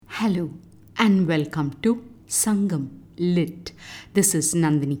Hello and welcome to Sangam Lit. This is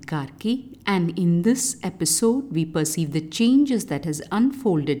Nandini Karki, and in this episode we perceive the changes that has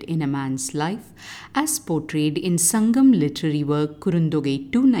unfolded in a man's life as portrayed in Sangam literary work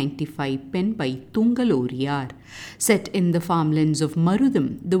Kurundogai 295 penned by Thungal Oriyar. Set in the farmlands of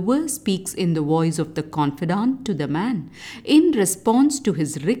Marudam, the verse speaks in the voice of the confidant to the man in response to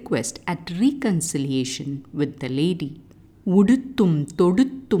his request at reconciliation with the lady. உடுத்தும்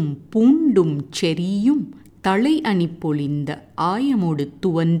தொடுத்தும் பூண்டும் செரியும் தலை அணி பொழிந்த ஆயமோடு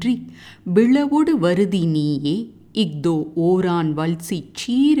துவன்றி விளவொடு வருதி நீயே இஃதோ ஓரான் வல்சி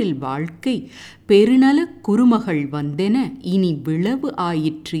சீரில் வாழ்க்கை பெருநலக் குறுமகள் வந்தென இனி விளவு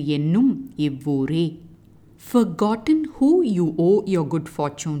ஆயிற்று என்னும் இவ்வூரே. Forgotten who you owe your good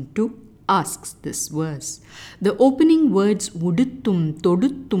fortune to? Asks this verse. The opening words uduttum,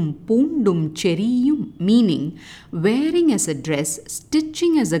 toduttum, pundum, cheriyum, meaning wearing as a dress,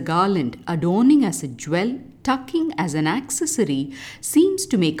 stitching as a garland, adorning as a jewel, tucking as an accessory, seems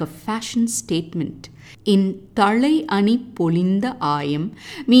to make a fashion statement. In Thalai Ani Polinda Ayam,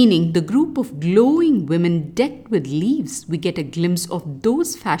 meaning the group of glowing women decked with leaves, we get a glimpse of those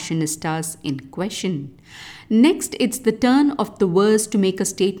fashionistas in question. Next, it's the turn of the verse to make a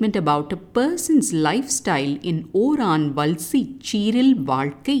statement about a person's lifestyle in Oran Valsi Chiril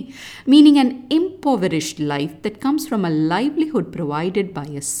Valkai, meaning an impoverished life that comes from a livelihood provided by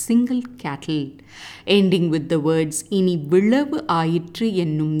a single cattle. Ending with the words Ini Vilavu Ayitri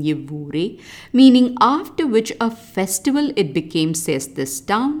Ennum Yevure, meaning after which a festival it became, says this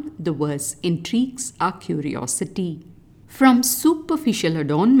town. The verse intrigues our curiosity. From superficial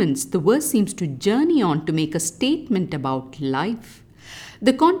adornments, the verse seems to journey on to make a statement about life.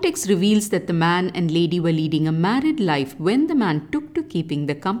 The context reveals that the man and lady were leading a married life when the man took to keeping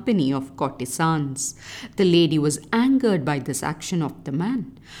the company of courtesans. The lady was angered by this action of the man.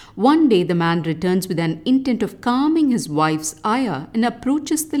 One day the man returns with an intent of calming his wife's ire and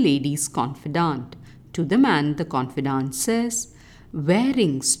approaches the lady's confidant. To the man, the confidant says,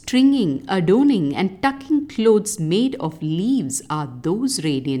 "Wearing, stringing, adorning, and tucking clothes made of leaves are those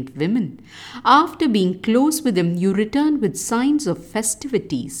radiant women. After being close with them, you returned with signs of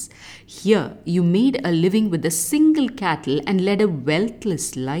festivities. Here, you made a living with a single cattle and led a wealthless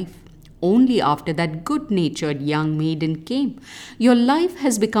life. Only after that good-natured young maiden came, your life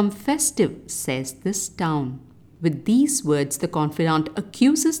has become festive," says this town. With these words, the confidant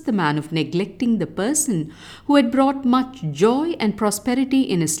accuses the man of neglecting the person who had brought much joy and prosperity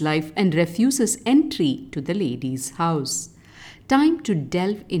in his life and refuses entry to the lady's house. Time to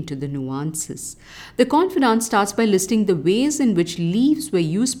delve into the nuances. The confidant starts by listing the ways in which leaves were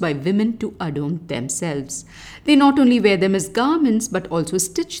used by women to adorn themselves. They not only wear them as garments but also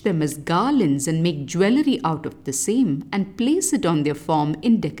stitch them as garlands and make jewelry out of the same and place it on their form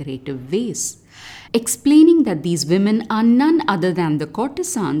in decorative ways. Explaining that these women are none other than the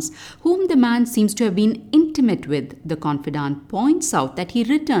courtesans whom the man seems to have been intimate with, the confidant points out that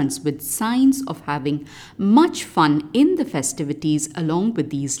he returns with signs of having much fun in the festivities along with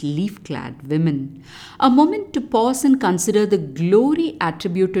these leaf-clad women. A moment to pause and consider the glory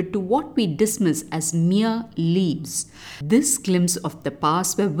attributed to what we dismiss as mere leaves. This glimpse of the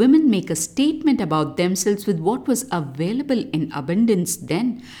past where women make a statement about themselves with what was available in abundance then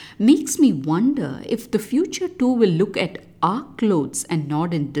makes me wonder if the future too will look at our clothes and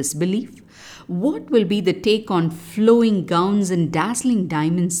nod in disbelief. What will be the take on flowing gowns and dazzling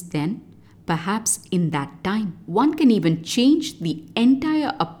diamonds then? Perhaps in that time, one can even change the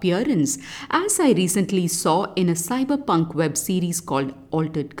entire appearance, as I recently saw in a cyberpunk web series called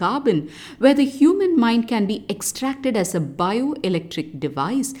Altered Carbon, where the human mind can be extracted as a bioelectric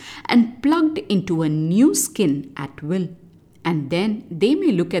device and plugged into a new skin at will. And then they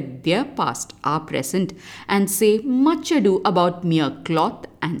may look at their past, our present, and say much ado about mere cloth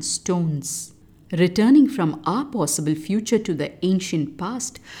and stones. Returning from our possible future to the ancient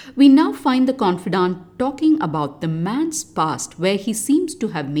past, we now find the confidant talking about the man's past where he seems to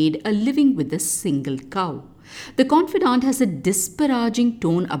have made a living with a single cow. The confidant has a disparaging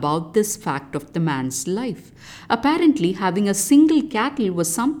tone about this fact of the man's life. Apparently, having a single cattle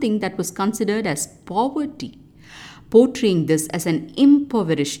was something that was considered as poverty. Portraying this as an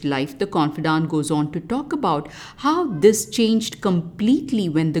impoverished life, the confidant goes on to talk about how this changed completely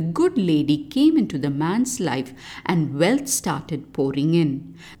when the good lady came into the man's life and wealth started pouring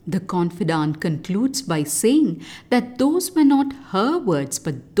in. The confidant concludes by saying that those were not her words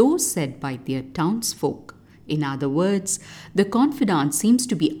but those said by their townsfolk. In other words, the confidant seems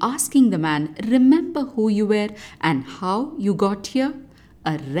to be asking the man, "Remember who you were and how you got here?"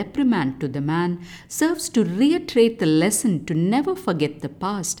 a reprimand to the man, serves to reiterate the lesson to never forget the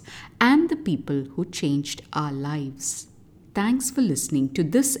past and the people who changed our lives. Thanks for listening to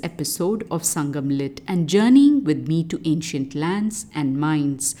this episode of Sangam Lit and journeying with me to ancient lands and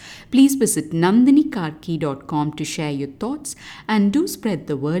minds. Please visit nandinikarki.com to share your thoughts and do spread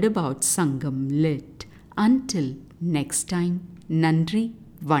the word about Sangam Lit. Until next time, Nandri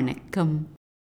Vanakkam.